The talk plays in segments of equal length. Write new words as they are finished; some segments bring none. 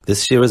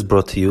This year is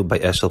brought to you by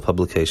Eshel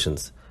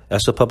Publications.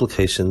 Eshel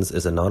Publications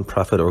is a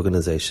non-profit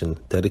organization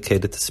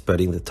dedicated to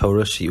spreading the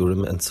Torah,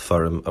 Shiurim, and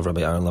Sefarim of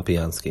Rabbi Aaron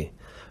Lapiansky.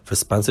 For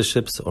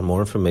sponsorships or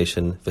more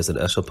information, visit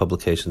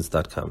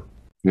eshelpublications.com.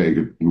 Hey,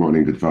 good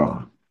morning, good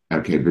fall.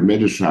 Okay,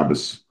 B'Medrash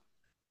Shabbos.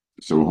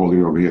 So we're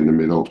holding over here in the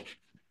middle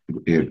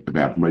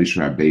about Moshe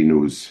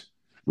Rabbeinu's,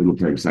 little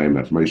Perek saying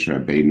about Moshe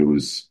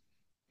Rabbeinu's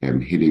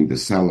hitting the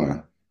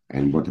cellar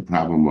and what the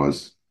problem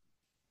was.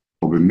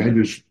 Or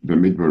B'Medrash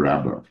B'Midbar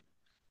Rabbah.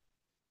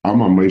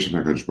 Amar Moshe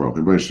HaKadosh Baruch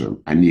Hu,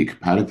 Moshe, Ani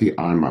Kparati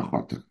Ar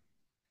Machata.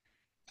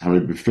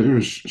 Hari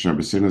B'Firish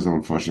Shabbosina Zal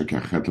Mfosha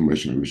Kachet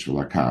Moshe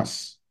Mishvul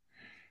HaKas.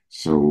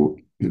 So,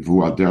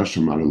 V'hu Ader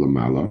Shemara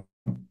L'Mala,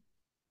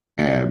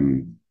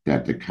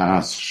 that the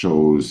Kas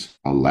shows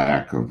a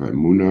lack of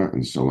Emunah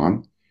and so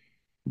on.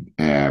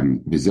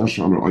 V'zel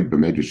Shomer Oid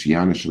B'Medrash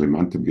Yana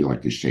Shelemantam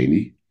V'lak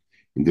Tisheni,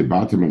 in the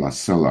bottom of La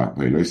Sela,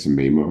 V'yanosim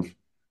Meimov,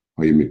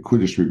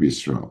 V'yamikudish Ribi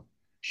Yisrael.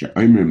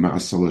 She'omer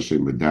ma'asala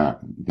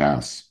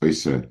she'medas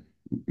oisa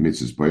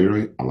mitzvahs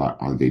boirei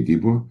al dei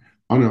dibur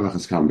on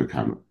alachas kam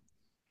bekama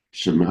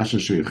she'masha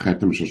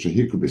she'yechetem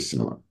she'hiku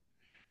b'sela.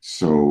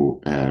 So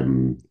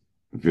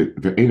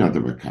ve'ein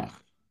adam v'kach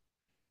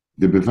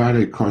the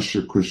bevare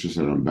kosher kushas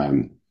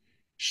Ramban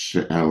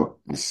she'el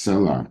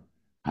asela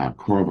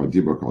ha'korv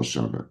adibur kol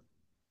shavet.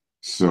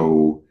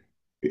 So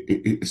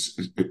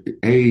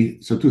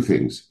so two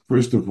things.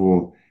 First of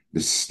all, the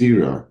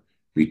stira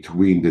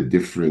between the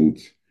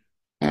different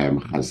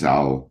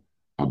Chazal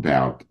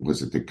about,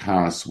 was it the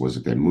Kas, was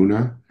it the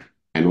Emunah,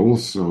 and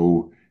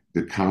also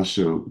the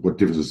Kasha, what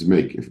difference does it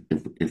make?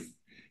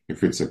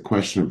 If it's a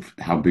question of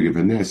how big of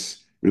a ness, it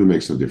really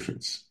makes no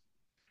difference.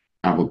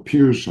 Aval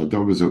Pirush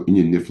Hadav zo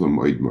inyan nifla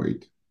moed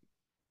moed.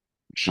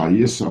 Shal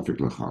yisafik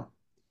lecha.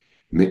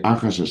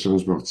 Me'achas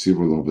Hashem's Baruch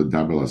Tzivu lo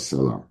v'dabel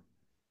asela.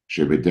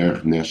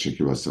 Shebederech neshek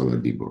yivasela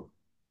dibur.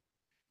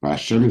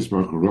 V'Hashem's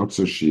Baruch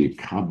rotza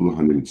she'yikablu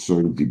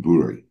hanimtzoim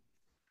diburei.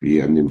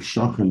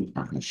 V'yanimshochem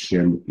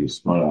Hashem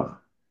Yisparach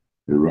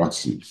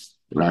v'rotzim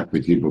rak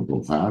v'dibur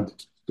bovad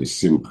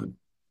v'simcha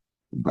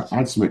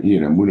ba'atzma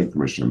in amunah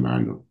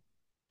k'mashamarnu.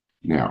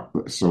 Now,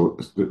 so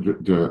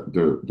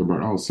the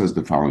Maral says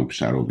the following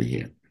pshat over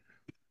here.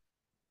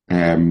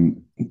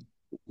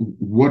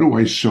 What do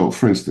I show?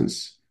 For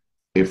instance,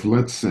 if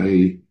let's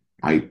say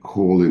I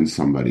call in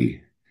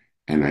somebody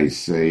and I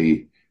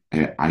say,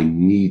 I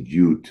need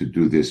you to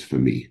do this for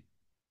me,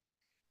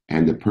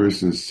 and the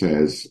person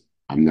says,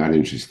 I'm not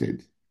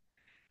interested,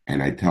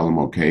 and I tell him,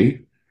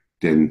 okay,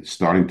 then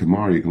starting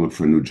tomorrow you can look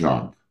for a new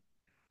job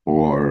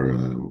or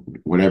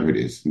whatever it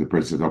is. And the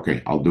person says,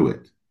 okay, I'll do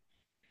it.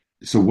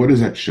 So what does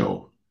that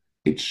show?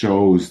 It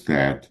shows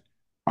that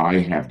I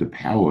have the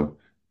power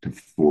to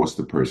force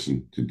the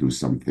person to do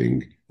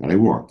something that I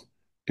want.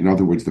 In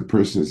other words, the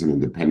person is an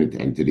independent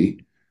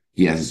entity.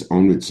 He has his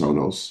own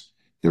ritzonos.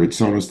 The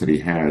ritzonos that he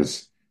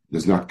has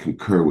does not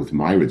concur with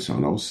my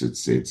ritzonos.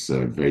 It's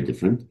very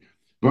different.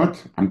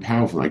 But I'm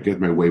powerful. I get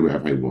my way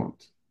wherever I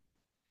want.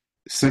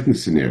 Second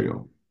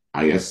scenario,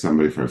 I ask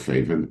somebody for a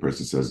favor and the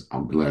person says,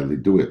 I'll gladly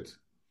do it.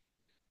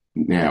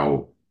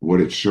 Now, what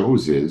it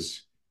shows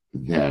is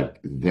that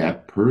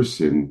that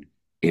person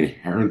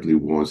inherently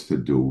wants to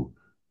do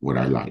what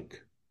I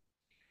like.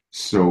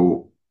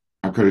 So,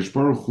 HaKadosh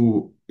Baruch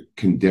Hu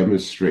can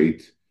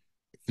demonstrate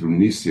through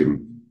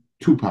Nisim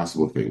two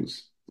possible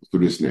things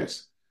through this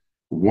nes.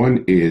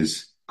 One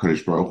is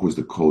HaKadosh Baruch Hu is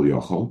the Kol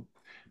Yochel.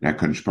 Now,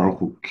 HaKadosh Baruch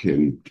Hu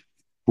can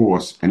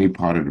force any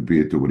part of the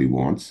Bria to do what he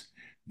wants.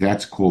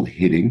 That's called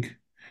hitting.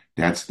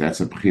 That's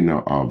a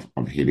pchina of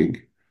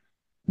hitting.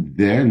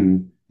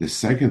 Then the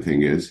second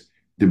thing is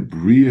the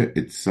Bria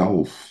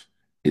itself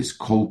is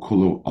kol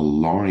kolo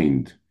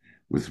aligned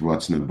with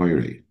Ratzon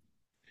Boirei.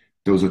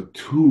 Those are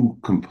two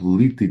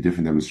completely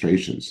different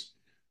demonstrations.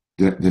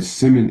 The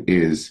simon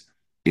is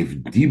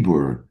if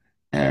Dibur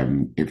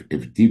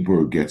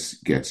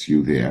gets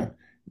you there,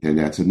 then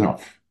that's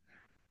enough.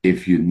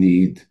 If you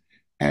need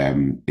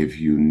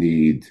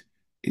it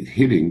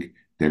hitting,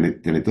 then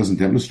it doesn't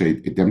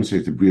demonstrate. It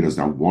demonstrates the Bria does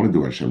not want to do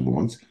what Hashem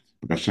wants,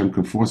 but Hashem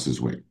can force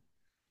his way.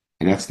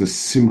 And that's the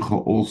simcha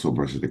also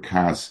versus the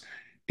kas.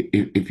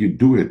 If you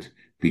do it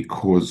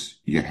because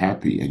you're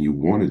happy and you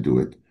want to do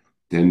it,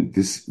 then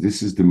this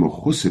is the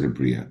mechus of the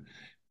Bria,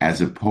 as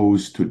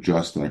opposed to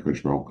just like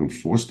Hakadosh Baruch Hu can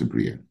force the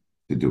Bria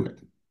to do it.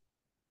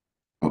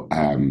 I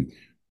want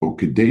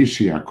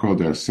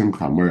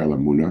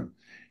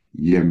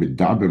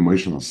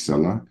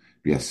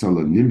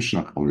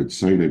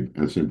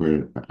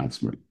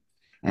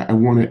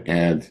to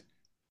add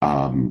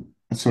a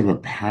sort of a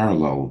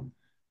parallel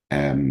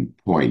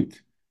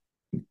point.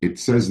 It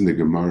says in the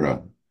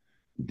Gemara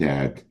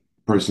that a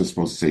person is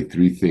supposed to say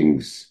three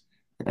things: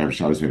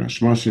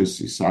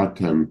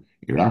 Isatem,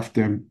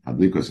 Iraftem,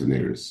 Hadlikos, and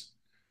Eris.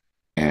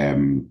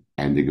 And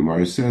the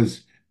Gemara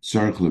says,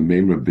 now,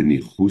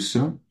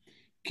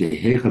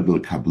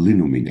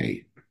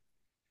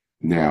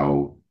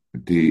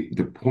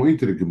 the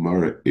point of the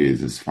Gemara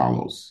is as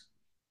follows.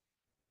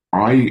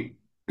 My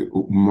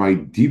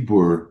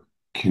dibur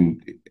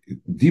can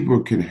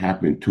dibur can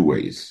happen in two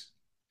ways.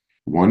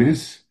 One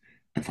is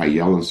if I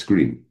yell and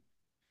scream.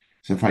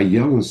 So if I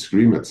yell and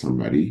scream at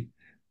somebody,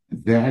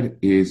 that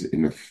is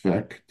in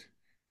effect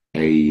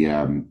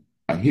a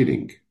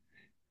hitting.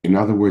 In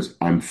other words,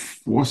 I'm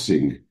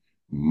forcing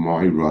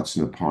my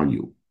ratzon upon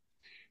you.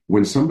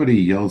 When somebody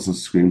yells and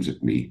screams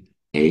at me,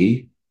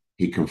 A,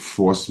 he can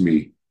force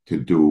me to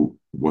do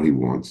what he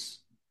wants.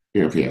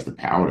 If he has the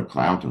power to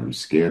clout or I'm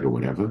scared or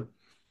whatever.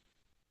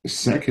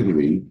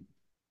 Secondly,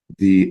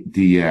 the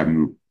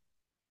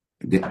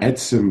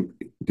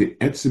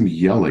etzim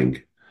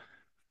yelling.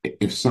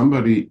 If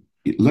somebody,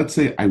 let's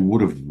say I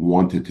would have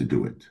wanted to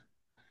do it,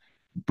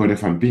 but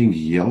if I'm being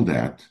yelled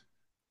at,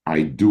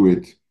 I do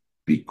it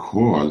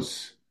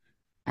because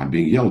I'm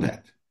being yelled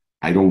at.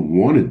 I don't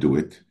want to do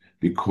it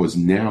because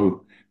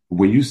now,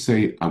 when you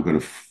say I'm going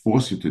to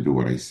force you to do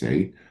what I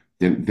say,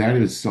 then that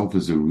in itself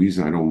is a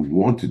reason I don't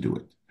want to do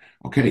it.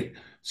 Okay,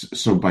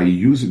 so by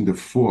using the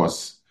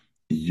force,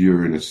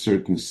 you're in a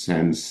certain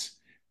sense,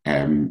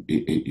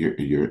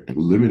 you're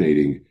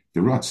eliminating the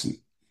ratzon,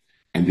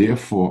 and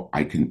therefore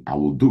I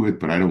will do it,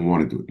 but I don't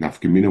want to do it.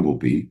 Nafkamina will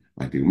be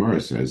like the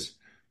Gemara says.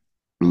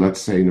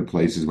 Let's say in the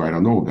places where I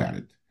don't know about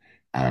it.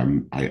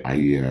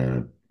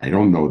 I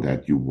don't know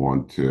that you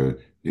want to.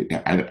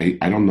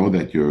 I don't know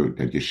that you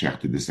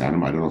shechted this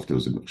animal. I don't know if there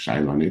was a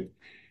shail on it,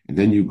 and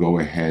then you go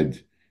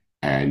ahead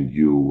and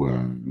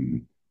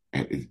you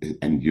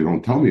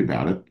don't tell me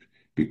about it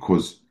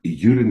because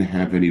you didn't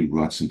have any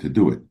rutzin to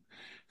do it.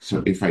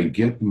 So if I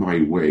get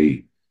my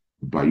way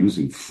by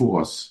using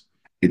force,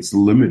 it's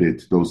limited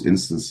to those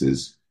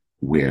instances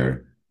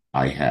where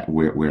I'm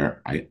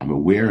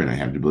aware and I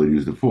have the ability to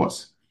use the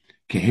force.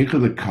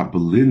 Kehekele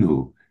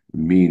kabalinu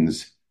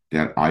means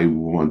that I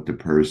want the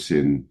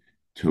person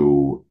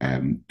to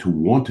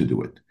want to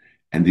do it,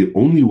 and the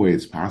only way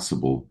it's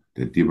possible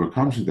that Dibur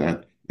comes to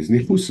that is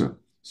nichusa.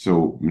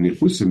 So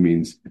nichusa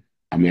means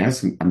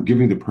I'm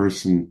giving the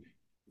person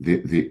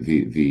the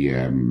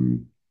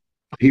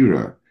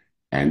hira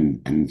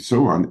and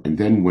so on, and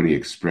then when he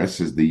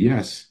expresses the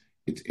yes,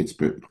 it's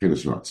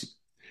b'chinas ratzon.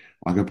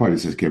 Like a part, it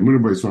says, "Ke'emuna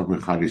b'yisrael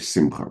mechadish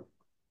simcha."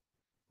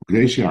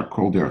 Gdei are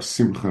called their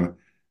simcha.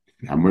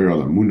 Hamer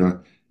al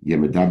amuna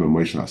yemedaber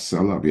Moshe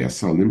asela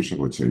v'yasel nimshach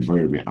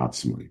v'tzayver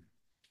mi'atzmoi.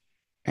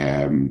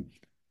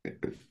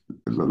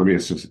 Let me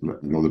ask just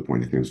another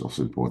point I think is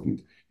also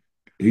important.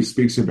 He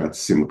speaks about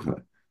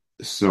simcha.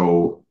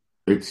 So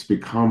it's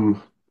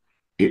become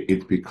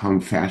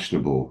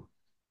fashionable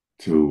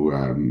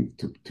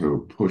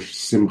to push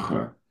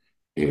simcha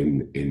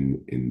in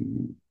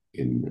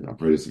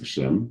Avodas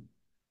Hashem,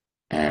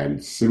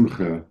 and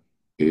simcha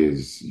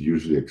is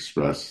usually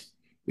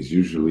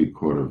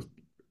kind of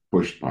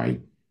pushed by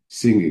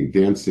singing,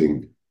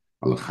 dancing.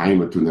 Alachaim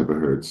never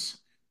hurts,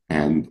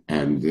 and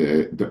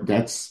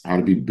that's how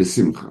to be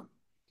besimcha.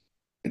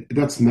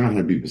 That's not how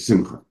to be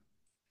besimcha.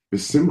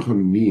 Besimcha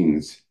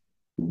means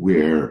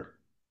where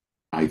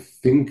I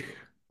think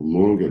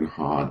long and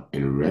hard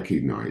and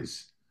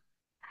recognize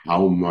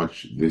how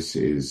much this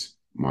is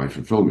my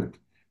fulfillment,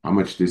 how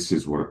much this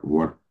is what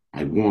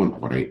I want,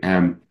 what I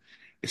am.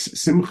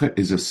 Simcha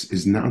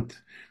is not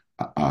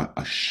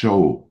a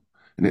show,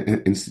 and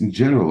it's in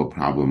general a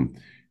problem.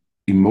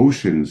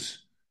 Emotions,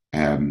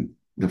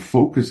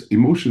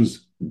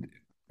 emotions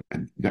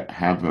that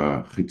have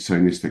a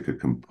chitzonistic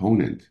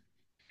component,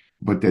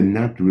 but they're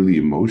not really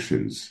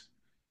emotions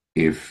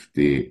if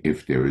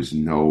there is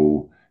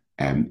no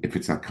if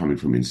it's not coming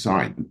from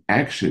inside.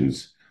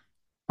 Actions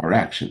are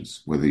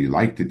actions, whether you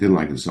liked it, didn't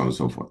like it, so on and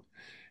so forth.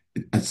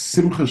 A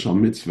simcha shal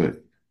mitzvah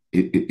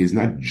is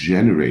not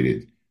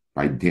generated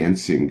by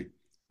dancing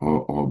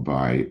or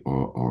by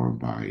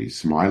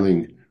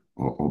smiling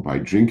or by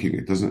drinking.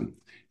 It doesn't.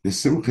 The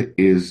simcha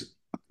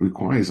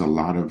requires a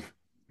lot of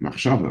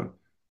machshava,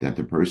 that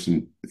the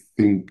person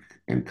think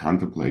and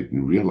contemplate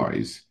and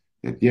realize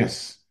that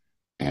yes,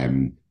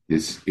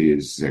 this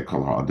is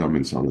kol ha'adam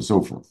and so on and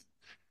so forth.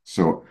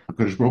 So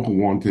HaKadosh Baruch Hu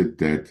wanted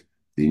that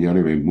the Inyan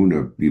of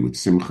Emunah be with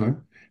simcha.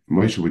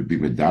 Moshe would be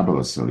medabel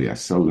asel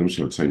yasel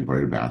limshel tzayin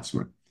v'ayir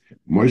ba'atzma.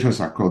 Moshe has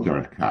hakol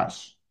derech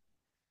kas.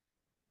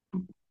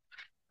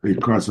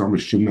 Because Rama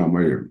Shimna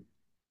Meir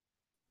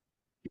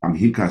am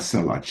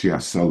hikasel achi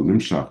asel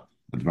nimshach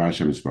advar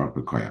Hashem yisbarach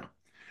b'koyach.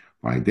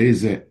 V'ayidei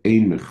ze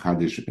ein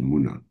mechadish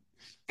emunah.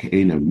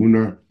 Ke'ein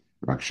emunah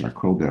rak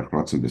shakol derech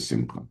ratzon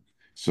b'simcha.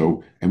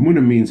 So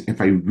emunah means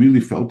if I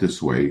really felt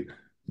this way,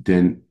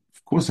 then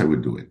of course I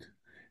would do it.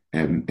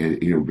 And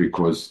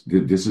because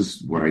this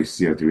is what I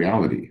see as the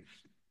reality.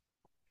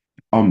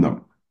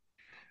 Omnam,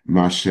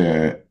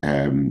 Mashe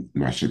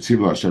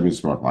Tzivla Hashem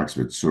Yisbarach Laks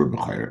V'Tzur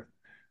B'Chayrev.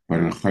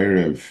 But in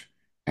Chayrev,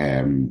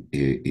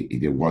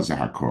 there was a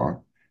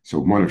hakor.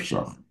 So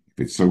Monefshach, if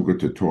it's so good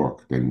to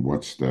talk, then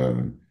what's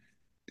the?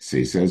 So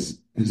he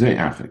says, Zeh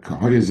Achet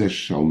Kahoye Zeh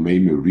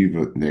Shalmei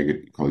Meriva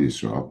Neged Kol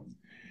Yisrael.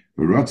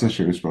 V'Ratz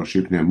Hashem Yisbarach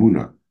Shipnei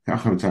Emunah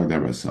Kacham Tzad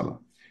Davasela.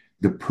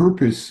 The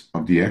purpose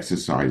of the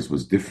exercise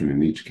was different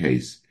in each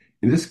case.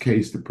 In this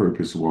case, the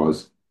purpose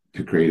was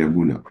to create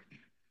Amunah.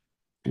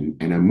 And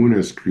Amunah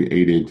is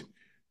created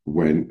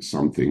when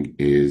something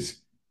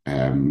is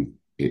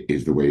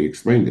the way he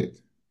explained it.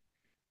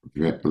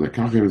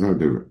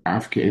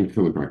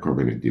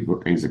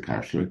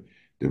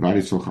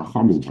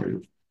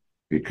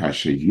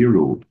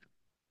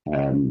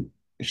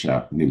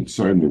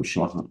 שנמצא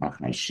נמשך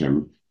אחר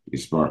Hashem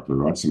יסברך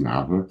ברוצן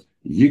aber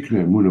yikne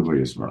emuna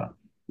v'yisvara.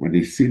 When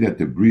they see that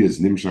the bria is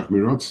nimshach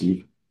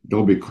mirotzen,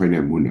 they'll be koine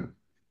emuna.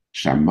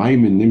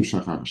 Shamayim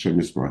nimshach Hashem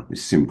yisbarach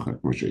b'simcha,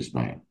 Moshe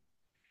Yisbarach.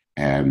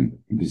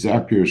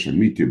 V'zeh pirush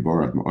hamiti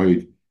borat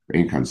ma'oid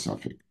v'ein kan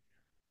safek.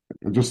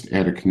 I'll just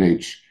add a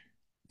knetch.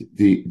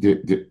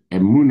 The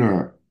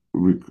emuna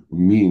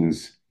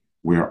means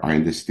where I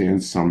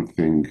understand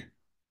something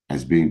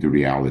as being the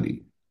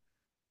reality.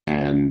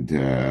 And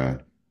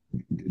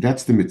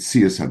that's the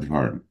Metzias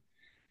Hadvarim.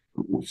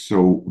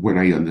 So when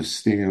I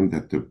understand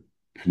that the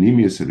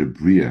Pnimius of the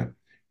Bria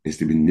is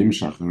to be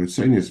Nimshach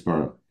Ritzainius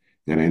Baruch,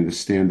 then I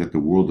understand that the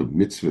world of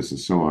mitzvahs and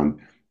so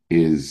on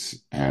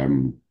is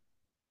to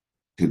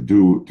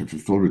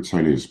fulfill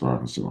Ritzainius Baruch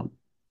and so on.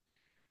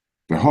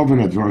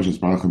 V'hoven Advaraj is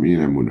Baruch Amin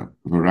Emuna.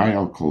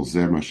 V'rayal kol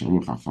zeh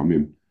mashalom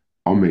chachamim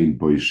amein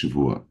boi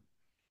shavua.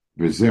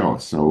 V'zeo.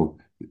 So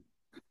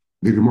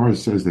the Gemara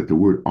says that the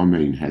word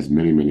amein has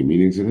many, many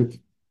meanings in it.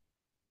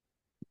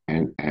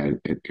 And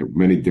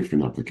many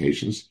different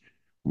applications.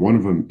 One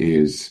of them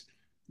is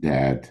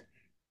that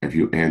if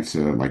you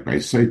answer, like by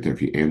Saita,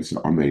 if you answer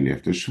Amen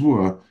after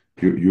Shvua,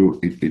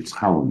 it's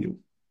Chalom you.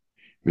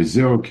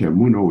 V'zeo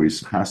ke'amuno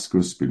is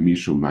chaskus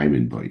b'mishu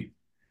maimin boi.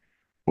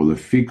 O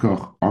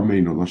lefikach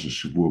Amen o lasha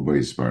Shvua boi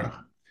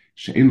yisbarach.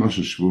 She'en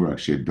lasha Shvua rak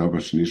she'edava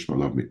shenishma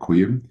lav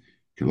mikuyim,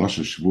 ke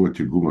lasha Shvua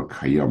tiguma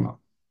kayama.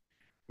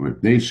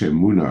 U'mepnei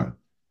she'emuna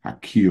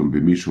hakiyum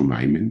b'mishu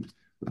maimin,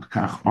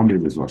 l'kach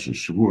Amen is lasha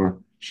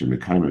Shvua,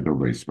 שמקיים הדור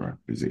ביסבר.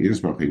 וזה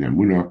יסבר in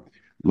אמונה,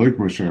 לא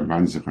כמו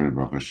שהרבן זכרון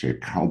לברכה,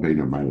 שקל בין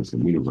המיילס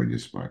אמונה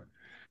ביסבר.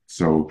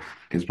 So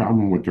his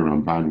problem with the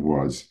Ramban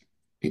was,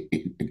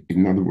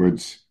 in other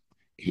words,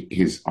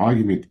 his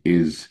argument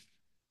is,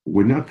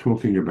 we're not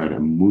talking about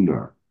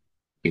emuna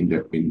in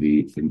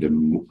the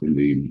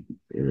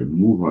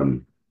move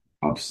on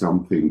of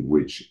something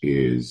which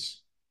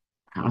is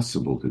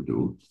possible to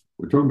do.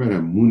 We're talking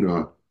about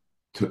emuna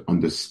to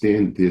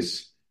understand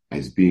this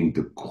as being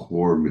the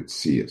core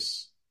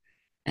mitzias.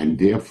 And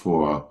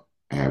therefore,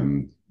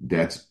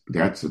 that's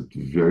a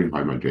very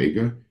high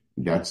madrega.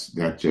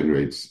 That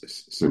generates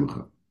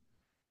simcha.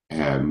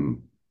 I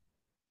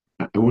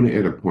want to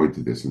add a point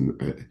to this.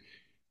 And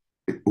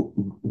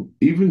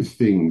even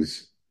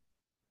things,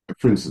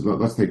 for instance,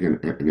 let's take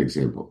an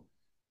example.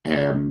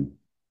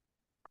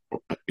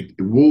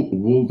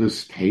 Will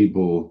this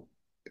table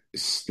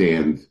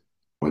stand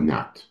or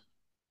not?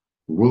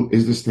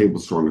 Is this table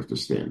strong enough to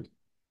stand?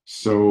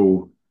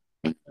 So,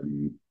 a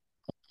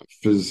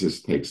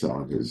physicist takes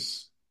out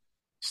his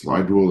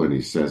slide rule and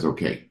he says,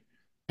 okay,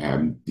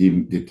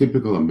 the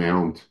typical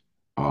amount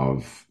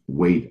of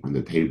weight on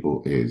the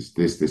table is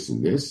this,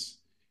 and this.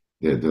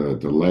 The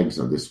legs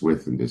are this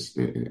width and this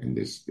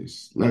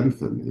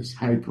length and this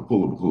height.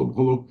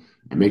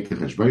 I make the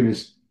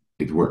cheshbonis.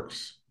 It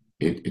works.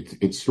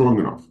 It's strong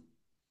enough.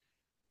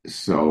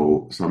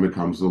 So somebody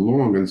comes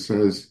along and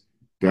says,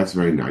 that's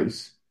very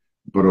nice.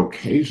 But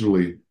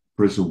occasionally, a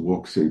person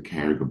walks in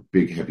carrying a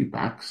big, heavy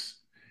box,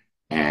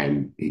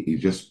 and he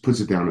just puts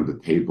it down on the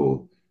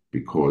table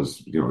because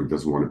he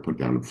doesn't want to put it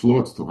down on the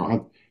floor. It's too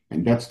hard,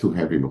 and that's too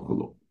heavy.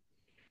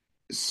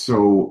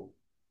 So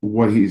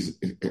he's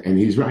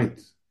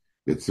right.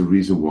 That's the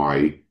reason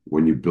why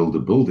when you build a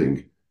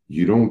building,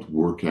 you don't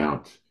work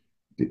out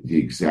the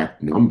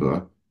exact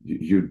number.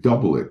 You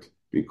double it,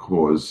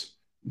 because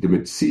the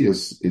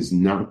Metzias is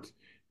not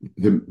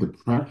the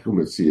practical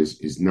Metzias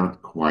is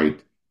not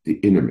quite the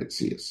inner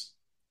Metzias.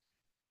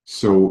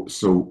 So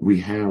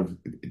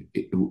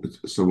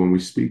when we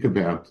speak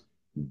about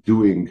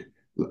doing,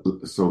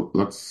 so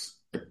let's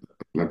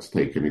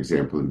take an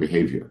example in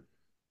behavior.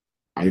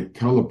 I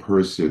tell a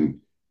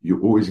person,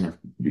 you always have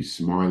to be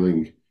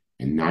smiling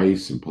and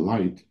nice and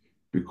polite,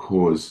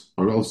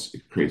 or else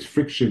it creates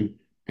friction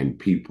and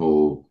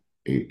people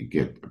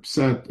get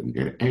upset and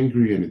get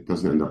angry and it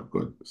doesn't end up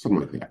good,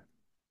 something like that.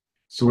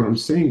 So what I'm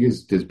saying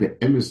is,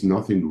 there's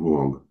nothing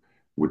wrong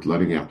with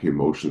letting out your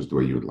emotions the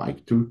way you would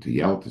like to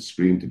yell, to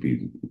scream, to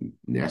be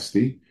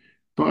nasty,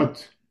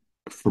 but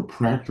for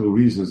practical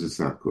reasons, it's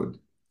not good.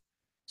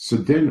 So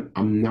then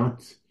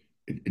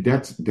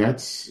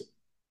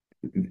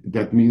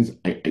that means,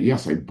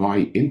 yes, I buy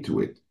into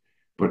it,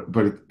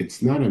 but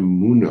it's not a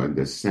muna in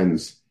the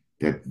sense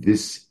that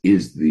this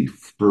is the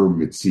firm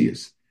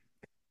mitzias.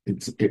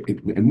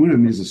 Muna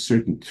means a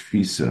certain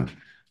tfisa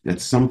that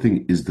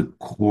something is the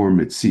core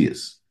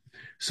mitzias.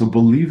 So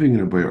believing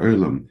in a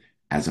B'Olam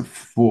as a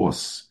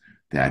force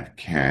that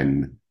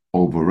can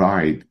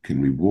override,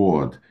 can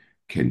reward,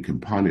 can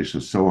punish,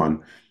 and so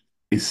on,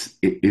 is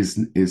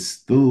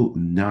still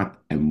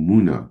not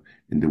emuna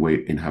in the way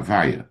in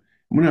Havaya.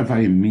 Emuna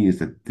Havaya means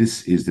that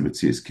this is the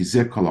Metzias,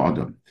 Kizeh Kol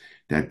Adam,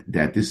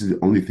 that this is the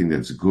only thing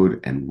that's good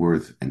and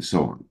worth, and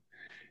so on.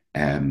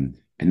 And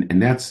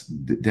And that's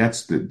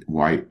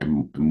why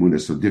emunah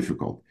is so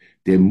difficult.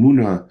 The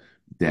emunah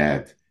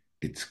that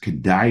it's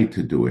kedai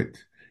to do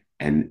it,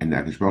 and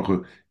that Baruch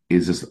Hu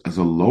is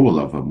a lower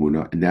level of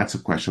emunah, and that's a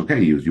question.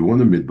 Okay, you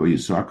want to midbar, you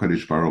saw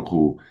Kadosh Baruch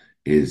Hu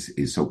is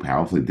so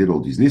powerful, he did all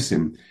these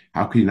nisim.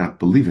 How can you not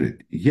believe in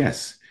it?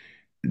 Yes,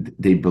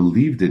 they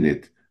believed in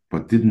it,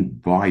 but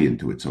didn't buy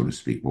into it, so to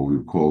speak. What we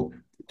would call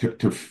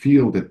to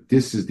feel that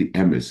this is the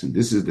emes and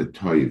this is the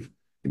toiv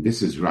and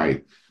this is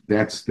right.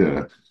 That's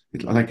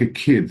like a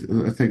kid.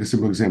 Let's take a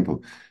simple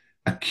example.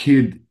 A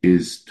kid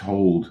is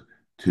told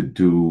to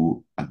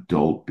do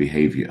adult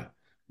behavior.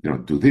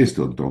 Do this,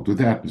 don't do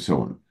that, and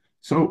so on.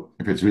 So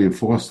if it's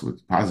reinforced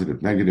with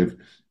positive, negative,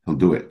 he'll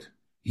do it.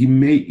 He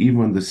may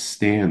even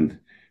understand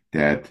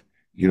that,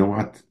 you know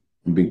what,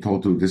 I'm being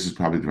told to, this is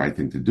probably the right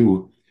thing to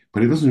do,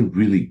 but he doesn't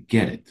really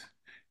get it.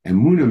 And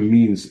Muna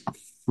means a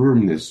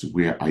firmness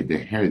where I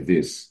hear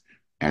this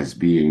as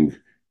being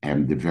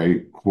the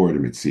very core of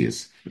the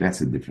Metzias. That's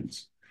the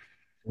difference.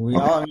 We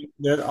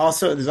Okay. all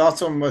there's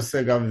also a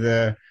musig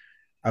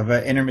of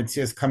an inner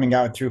mitzias coming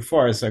out through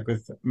force, like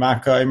with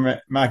Maka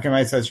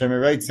Maisa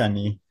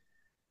Shemiraitsani.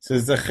 So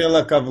it's the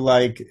chiluk of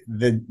like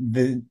the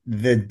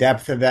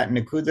depth of that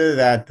nekuda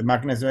that the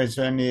Maka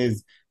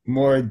is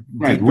more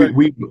Right. deeper.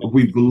 We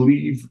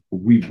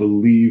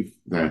believe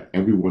that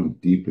everyone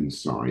deep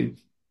inside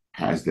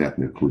has that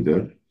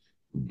nakuda,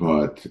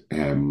 but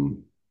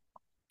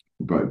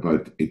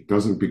it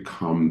doesn't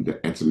become the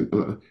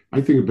etzem.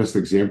 I think the best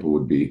example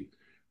would be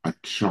a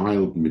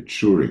child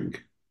maturing.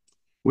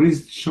 When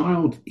he's a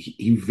child,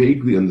 he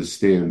vaguely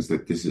understands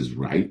that this is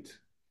right,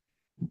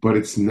 but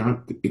it's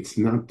not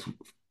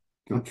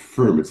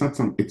firm. It's not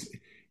some.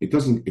 It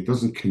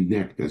doesn't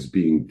connect as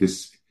being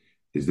this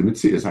is the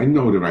mitzvah. I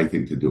know the right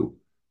thing to do.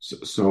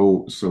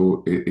 So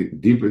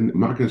deep in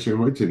Mark and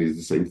Shem is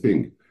the same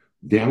thing.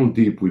 Down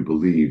deep, we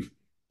believe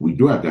we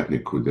do have that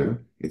nekuda.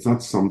 It's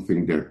not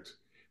something that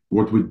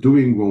what we're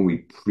doing when we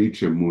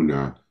preach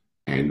emuna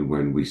and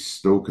when we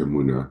stoke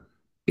emuna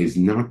is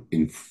not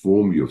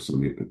inform you of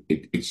something.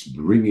 It's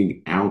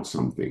bringing out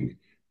something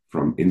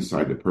from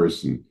inside the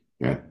person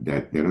that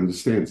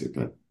understands it,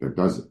 that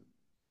does it.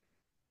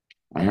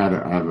 I have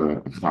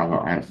a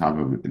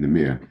chava in the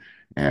mirror,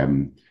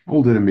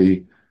 older than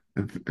me,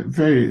 a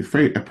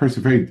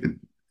person,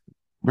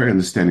 very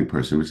understanding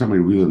person,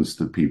 somebody who really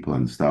understood people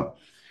and stuff.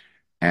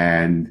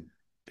 And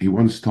he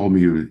once told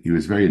me he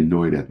was very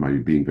annoyed at my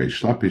being very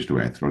schlappish, the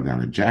way I throw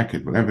down a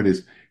jacket, whatever it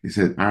is. He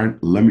said, Aaron,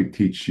 let me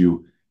teach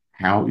you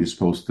how you're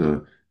supposed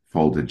to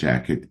fold a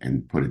jacket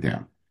and put it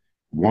down.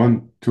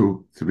 1,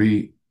 2,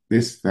 3,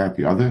 this, that,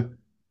 the other.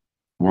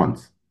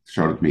 Once.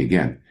 Showed it to me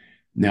again.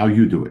 Now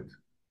you do it.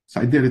 So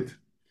I did it.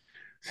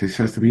 So he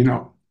says to me,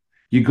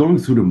 you're going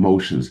through the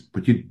motions,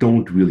 but you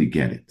don't really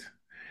get it,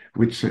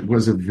 which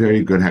was a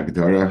very good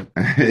Haggadah.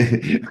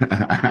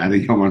 I had a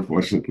yom,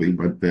 unfortunately,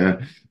 but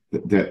the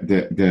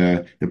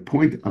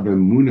point of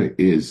Emunah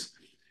is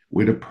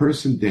where the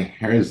person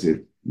deheres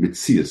it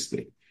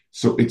mitziasly.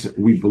 So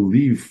we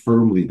believe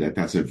firmly that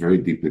that's a very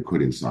deep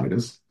liquid inside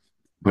us,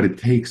 but it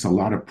takes a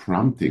lot of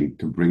prompting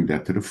to bring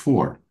that to the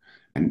fore.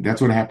 And that's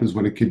what happens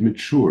when a kid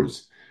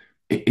matures.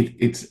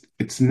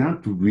 It's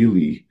not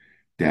really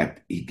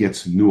that he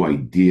gets new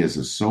ideas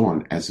and so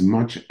on, as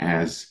much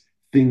as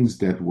things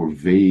that were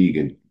vague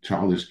and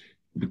childish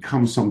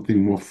become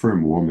something more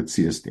firm, more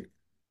metziistic.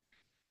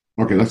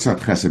 Okay, let's start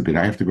Chesed bit.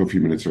 I have to go a few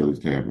minutes early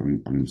today.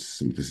 I'm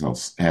something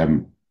else.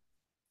 Achashot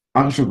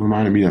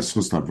b'mayna mina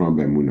schus Avram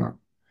be'emunah.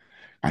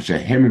 Asher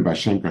hemin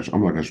b'Hashem kash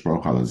omla kash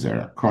baruch ala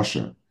zera.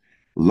 Kosher.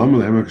 Lama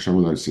le'emer kash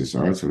omla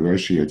l'sisar. So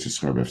Roshi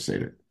Yitzchak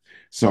b'Hafsedet.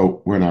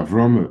 So when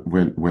Avram,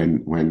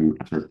 when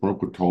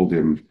Perek told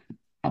him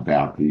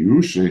about the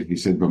Yerusha, he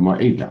said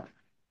b'ma'eda.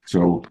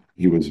 So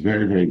he was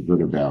very, very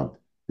good about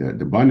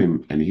the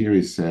banim, and here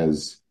he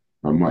says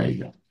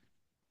b'ma'eda.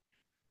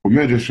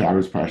 Umedrash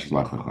Shabbos Parshas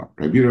Lachacha.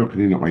 Rabbi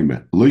Yeruchadina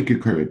Oime Loike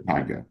Keret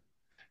Paga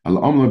Al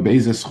Omla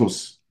Beizes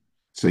Chus.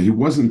 So he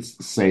wasn't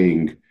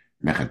saying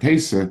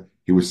Mechatesa.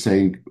 He was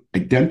saying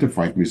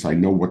identify me, so I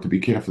know what to be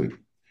careful in.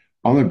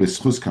 Ola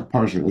Beschus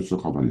Kaparsha Utzul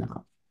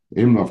Chavanecha.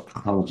 Imlov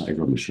Kachalach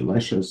Ego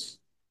Mishaleshes.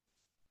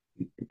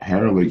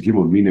 Herale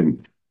Gimel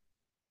Minim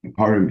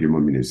Parim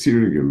Gimel Minim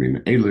Sirim Gimel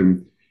Minim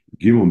Elim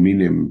Gimel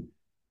Minim.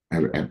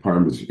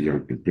 Parim is,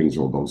 it brings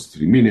all those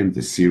 3 minim.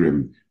 The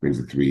Sirim brings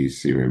the 3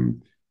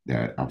 Sirim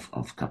of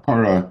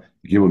Kapara,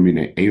 Gimel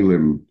Mine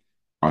Elim,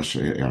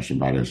 Asher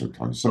Badesh,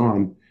 and so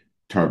on,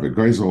 Tarve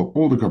Geisel,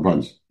 all the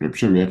Kabans, Reb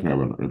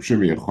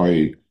Shimi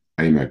Yechoi,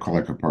 Aime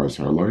Kala Kaparas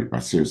Herloi,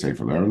 Basir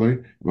Sefer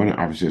Lerloi, when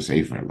obviously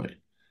Sefer Lerloi.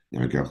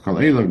 Now, Kal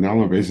Elam,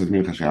 now basis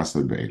Min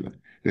Chashasla Be'ele.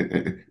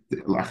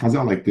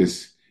 Chazal like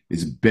this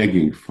is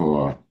begging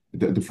for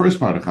the first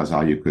part of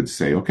Chazal. You could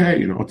say,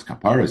 okay, it's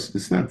Kaparas,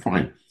 it's not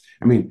fine.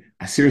 I mean,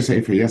 Asir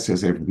Sefer, yes,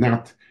 Sefer,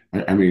 not.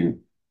 I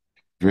mean,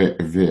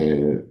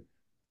 and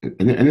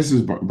this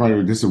is, by the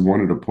way, this is one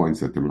of the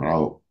points that the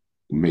Maral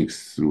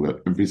makes through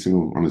every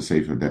single one of the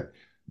Sefer, that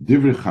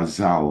Divrei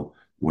Chazal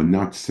were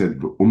not said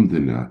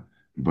be'umdina,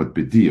 but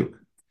b'diuk.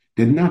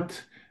 They're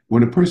not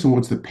when a person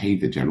wants to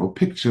paint a general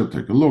picture,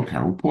 take a look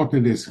how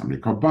important it is, how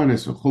many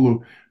karbanis or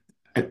chulu.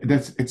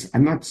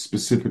 I'm not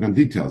specific on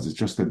details. It's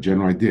just a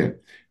general idea.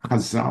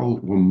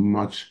 Chazal were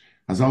much.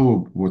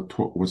 Chazal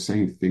were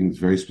saying things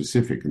very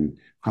specific, and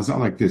Chazal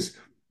like this.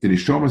 Did he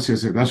show us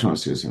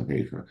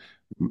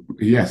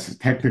yes,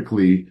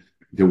 technically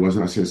there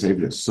wasn't a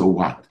sefer. So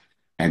what?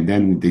 And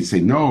then they say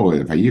no.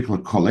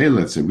 Vayikla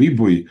kolela. It's a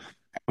ribui.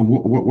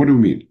 What do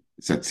we mean?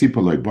 It's a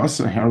tzipaloi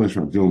basa herlish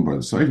from Dylan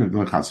brother Soif and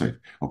Dylan Chatzif.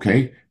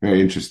 Okay,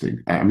 very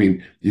interesting. I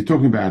mean, you're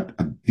talking about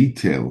a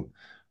detail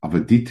of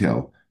a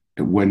detail.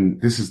 When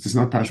this is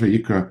not Pashva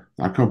Yikra,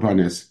 not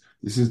Karbanis.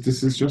 This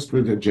is just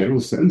with a general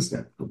sense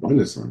that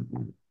Karbanis are.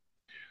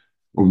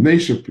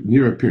 Umnesha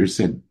near appears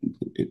said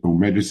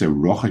Umedri said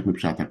Rochak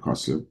Mipshat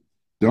HaKosev.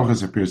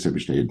 Dochas appears said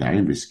B'shnei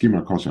Yadayim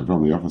V'skima Kol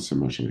Shavam Yochas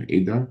Moshe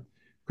Eda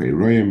Kei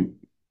Royim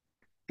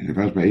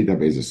Nevash Ba'eda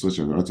Be'ez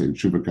Slusha Rota in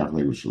Shuba Kach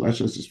Legu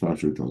Shaleshes as far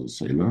as we tell the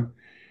Seila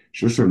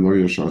Shusha Lo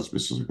Yoshos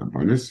B'Sus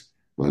Karbanis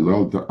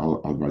V'Lo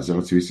Al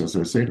Vazel Tzvi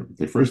Sasar Seila.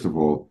 They first of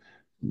all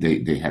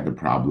they had the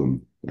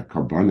problem that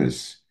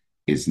Karbanis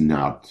is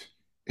not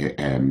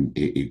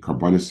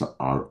Karbanis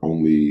are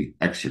only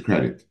extra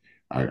credit.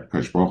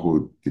 Kadosh Baruch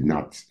Hu did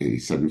not. He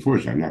said before,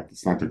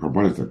 it's not the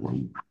Karbanis that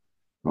one.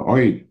 But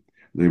oi,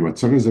 the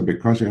Ratzon is a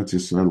because Eretz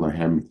Yisrael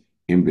lahem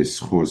im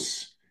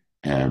beschus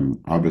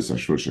Abbas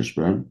Ashur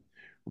Sheshbem.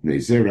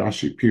 Nezer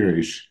Rashi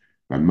Pirish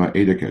V'ma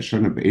Eda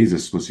Kashana Be'ezah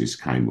Schus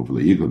Yiskaimu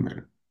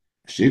V'leYiglamer.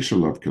 Sheikh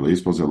Shalov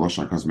Kileis Pozel Losh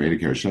Hakas Me'eda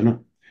Kashana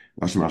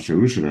Losh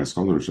Masherusha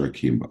Eschol Rosh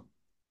Kimba.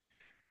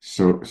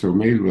 So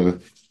maybe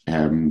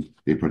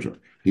they put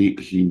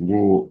he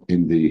will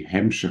in the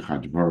Hemshech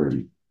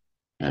Hadvarim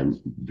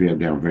bear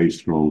down very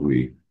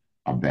strongly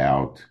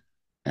about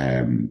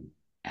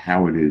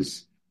how it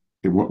is.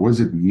 What does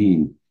it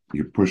mean?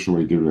 You push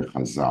away the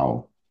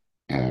Chazal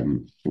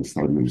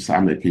instead of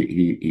Samek.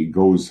 He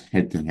goes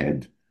head to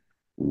head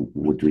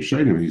with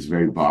Rishonim. He's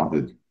very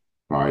bothered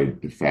by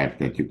the fact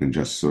that you can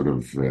just sort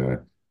of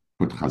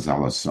put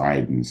Chazal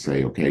aside and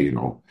say, okay,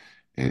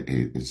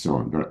 and so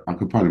on. But I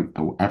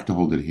have to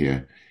hold it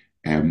here.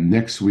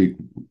 Next week,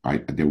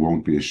 there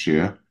won't be a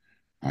share.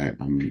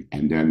 And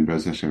then,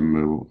 Bez Hashem,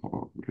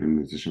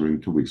 in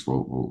 2 weeks,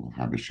 we'll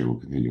have a share. We'll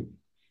continue.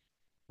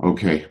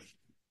 Okay,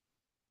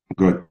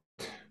 good.